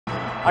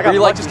Where you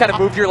like just kind of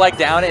moved your leg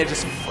down and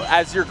just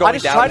as you're going down. I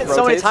just tried it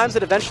so many times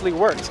it eventually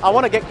worked. I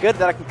want to get good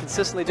that I can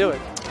consistently do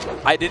it.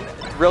 I didn't.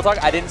 Real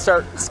talk. I didn't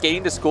start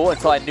skating to school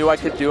until I knew I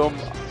could do them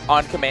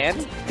on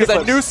command because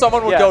I knew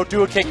someone would go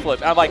do a kickflip.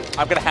 And I'm like,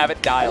 I'm gonna have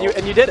it dialed.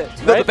 And you did it.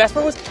 No, right? the best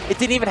part was it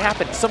didn't even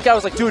happen. Some guy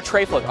was like, do a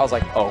tray flip. I was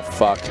like, oh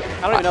fuck.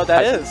 I don't even know what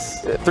that is.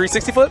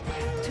 360 flip?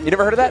 You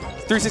never heard of that?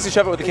 360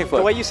 shove it with a kick flip.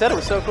 The way you said it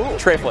was so cool.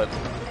 Tray flip.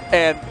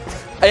 And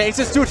he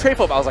says, do a tray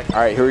flip. I was like, all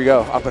right, here we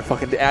go. I'm gonna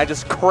fucking. And I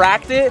just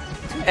cracked it.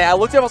 And I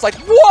looked at him. I was like,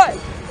 what?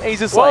 And he's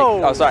just like,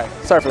 oh, sorry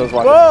for those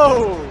watching.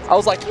 Whoa! I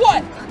was like,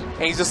 what?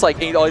 And he's just like,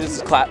 all he does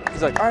is clap.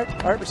 He's like, all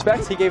right,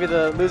 respect. He gave you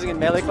the losing in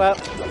melee clap?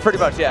 Pretty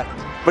much, yeah.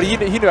 But he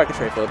knew I could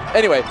tray flip.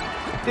 Anyway.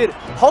 Dude,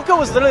 Hulka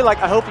was literally like,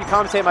 I hope you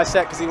commentate my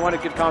set because he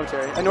wanted good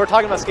commentary. And we're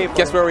talking about skateboarding.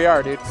 Guess where we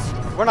are, dude?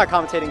 We're not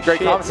commentating Great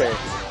shit. commentary.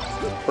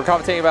 We're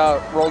commentating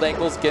about rolled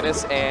ankles,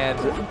 Guinness, and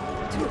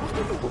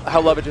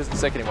how Lovage isn't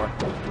sick anymore.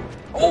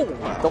 Oh!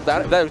 Double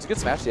down. That was a good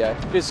smash, yeah.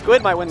 Dude,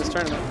 Squid might win this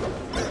tournament.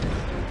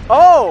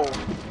 Oh!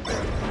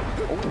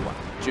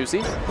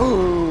 Juicy.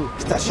 Ooh,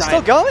 he's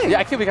still going. Yeah,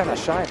 I can't believe we got that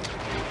shine.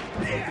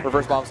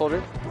 Reverse bomb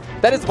soldier.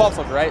 That is the bomb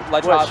soldier, right?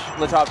 Ledge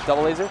hop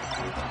double laser.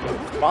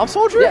 Bomb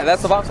soldier? Yeah,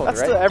 that's the bomb soldier,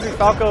 that's right? That's every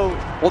Falco.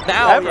 Well,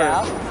 now, ever.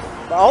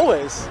 yeah.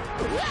 Always.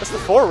 That's the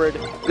forward.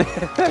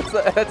 that's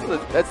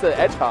the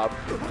edge hop,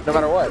 no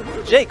matter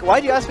what. Jake,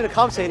 why do you ask me to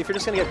commentate if you're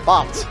just gonna get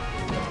bopped?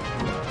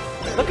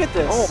 Look at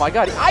this. Oh my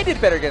god, I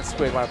did better against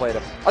Squid when I played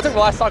him. I took the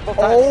last stock both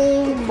times.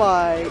 Oh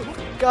my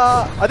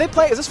god. Are they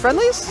playing? Is this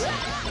friendlies?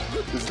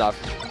 This is not.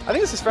 I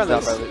think this is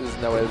friendlies. There's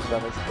no way this is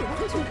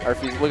friendlies. Or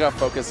if you look how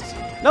focused.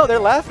 No, they're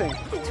laughing.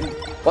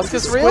 What's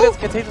this Squid? It's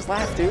contagious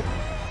laugh, dude.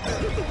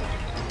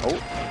 Oh.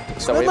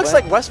 It looks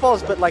like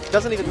Westfall's, but like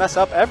doesn't even mess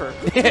up ever.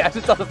 Yeah,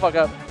 just shut the fuck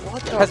up.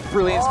 What the Has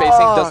brilliant spacing,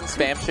 doesn't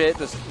spam shit,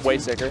 just way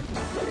sicker.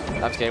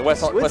 I'm just kidding.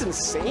 Squid's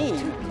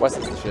insane. West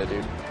is the shit,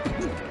 dude.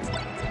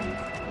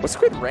 What's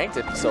Squid ranked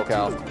in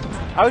SoCal?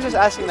 I was just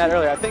asking that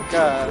earlier. I think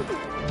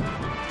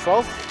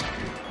 12th?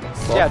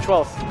 Yeah,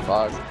 12th.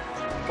 Fuck.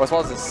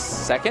 Westfall is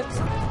second?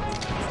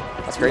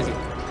 That's crazy.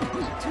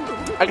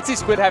 I could see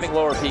Squid having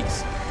lower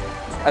peaks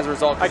as a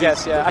result. I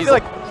guess, yeah. I feel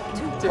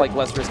like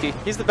less risky.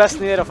 He's the best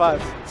in the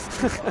 805.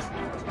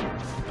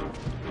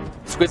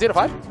 Squid's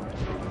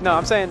 805? No,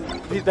 I'm saying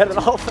he's better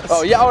than all of us.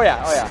 Oh yeah, oh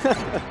yeah, oh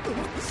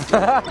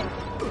yeah.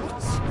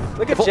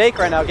 Look at Jake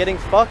right now getting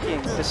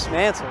fucking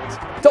dismantled.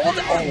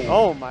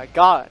 Oh my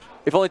god.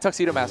 If only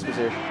Tuxedo Mask was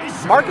here.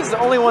 Mark is the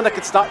only one that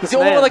could stop this. He's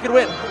the only one that could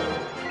win.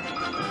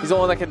 He's the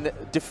only one that can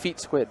defeat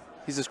Squid.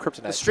 He's his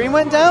kryptonite. The stream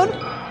went down?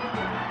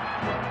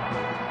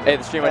 Hey,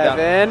 the stream went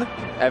down.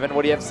 Evan,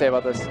 what do you have to say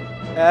about this?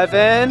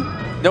 Evan.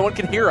 No one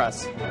can hear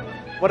us.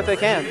 What if they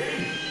can?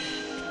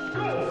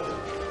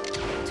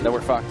 No,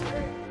 we're fucked.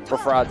 We're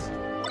frauds.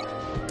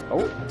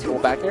 Oh, little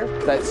back air.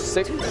 That's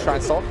sick.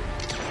 Shrine salt.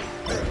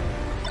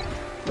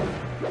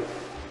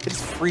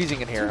 It's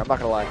freezing in here. I'm not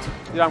gonna lie.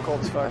 Dude, I'm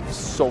cold as fuck. I'm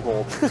so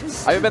cold.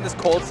 I haven't been this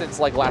cold since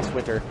like last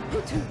winter.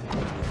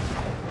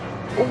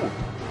 Oh,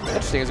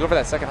 interesting. He's going for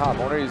that second hop. I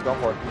wonder who he's going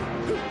for.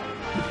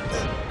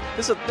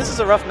 This is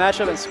a rough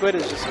matchup, and Squid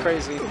is just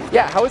crazy.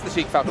 Yeah, how is the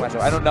Sheik Falco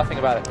matchup? I know nothing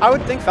about it. I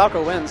would think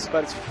Falco wins,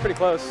 but it's pretty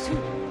close.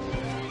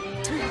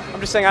 I'm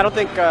just saying, I don't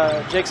think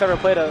Jake's ever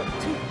played a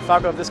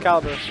Falco of this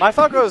caliber. My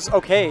Falco is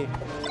okay,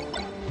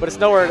 but it's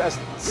nowhere as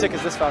sick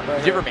as this Falco.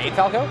 Did you ever main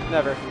Falco?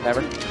 Never.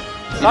 Never?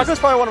 Falco's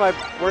probably one of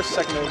my worst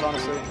secondaries,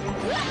 honestly.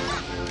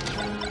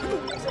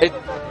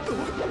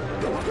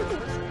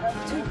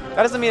 That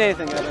doesn't mean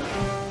anything, Evan.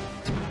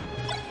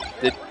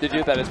 Did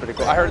you? That is pretty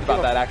cool. I heard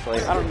about that, actually.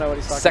 I don't know what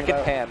he's talking Second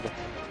about. hand.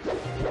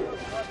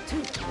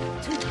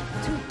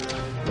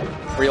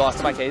 Were you lost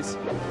to my case?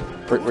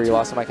 Were you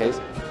lost to my case?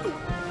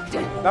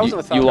 That wasn't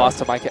with Falco. You lost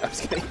to my case. I'm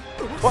just kidding.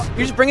 What?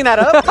 You're just bringing that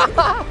up?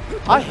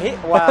 I hate...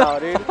 Wow,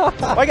 dude.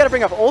 Why you gotta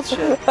bring up old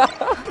shit?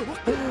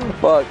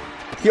 Fuck.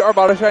 He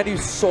Armada shined you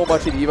so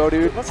much at Evo,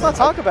 dude. Let's not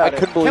talk about it. I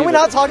couldn't believe it. Can we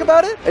not talk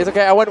about it? It's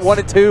okay. I went 1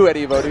 and 2 at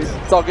Evo, dude.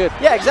 It's all good.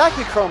 Yeah,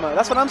 exactly, Chroma.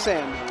 That's what I'm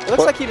saying. It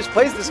looks like he just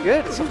plays this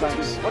good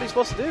sometimes. What are you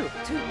supposed to do?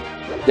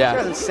 Yeah.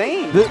 That's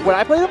insane. When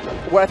I played him,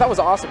 what I thought was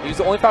awesome, he was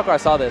the only Falco I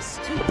saw this.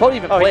 Probably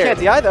even he can't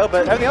DI though,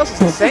 but everything else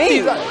is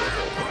insane.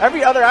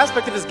 Every other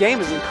aspect of his game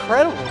is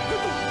incredible.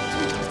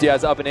 His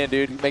DI's up and in,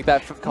 dude. Make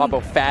that combo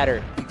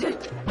fatter.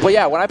 But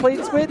yeah, when I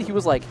played Squid, he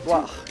was like,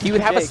 wow. He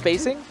would have a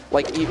spacing,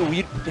 like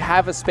we'd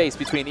have a space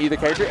between either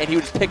character, and he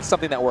would just pick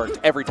something that worked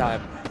every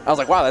time. I was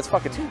like, wow, that's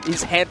fucking, he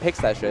just handpicks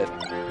that shit.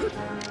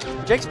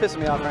 Jake's pissing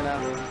me off right now.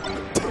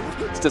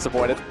 It's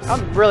disappointed.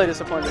 I'm really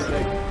disappointed in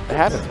Jake. It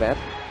happens, man.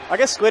 I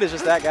guess Squid is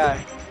just that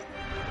guy.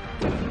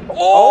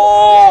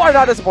 Oh, I'm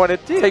not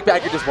disappointed. Take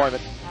back your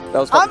disappointment. That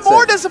was fucking I'm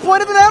more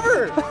disappointed than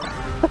ever.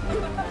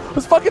 It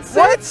was fucking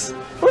sick. What?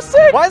 We're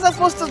sick. Why is that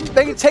supposed to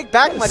make you take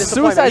back my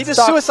disappointment? He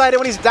just suicided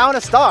when he's down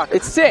a stock.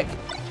 It's sick.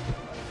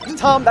 Just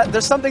tell him that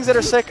there's some things that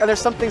are sick and there's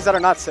some things that are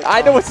not sick.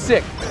 I know it's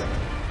sick.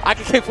 I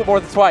can kickflip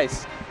more than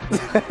twice.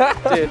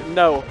 Dude,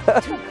 no.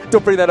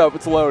 Don't bring that up.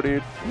 It's low,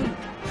 dude.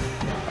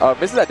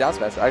 Misses that down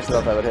smash. I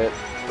actually thought that would hit.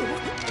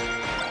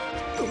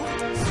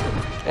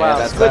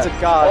 Wow, Squid's a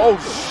god. Oh,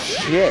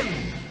 shit.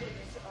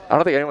 I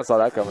don't think anyone saw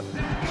that coming.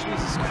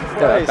 Jesus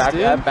Christ,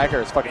 That back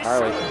air is fucking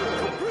gnarly.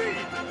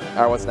 All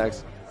right, what's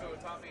next?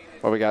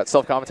 What we got?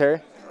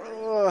 Self-commentary?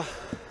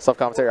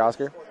 Self-commentary,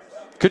 Oscar?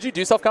 Could you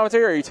do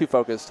self-commentary, or are you too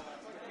focused?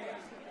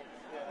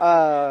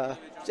 Yeah,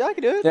 I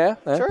can do it. Yeah?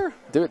 Sure.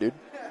 Do it, dude.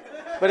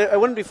 But it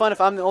wouldn't be fun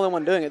if I'm the only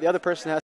one doing it. The other person has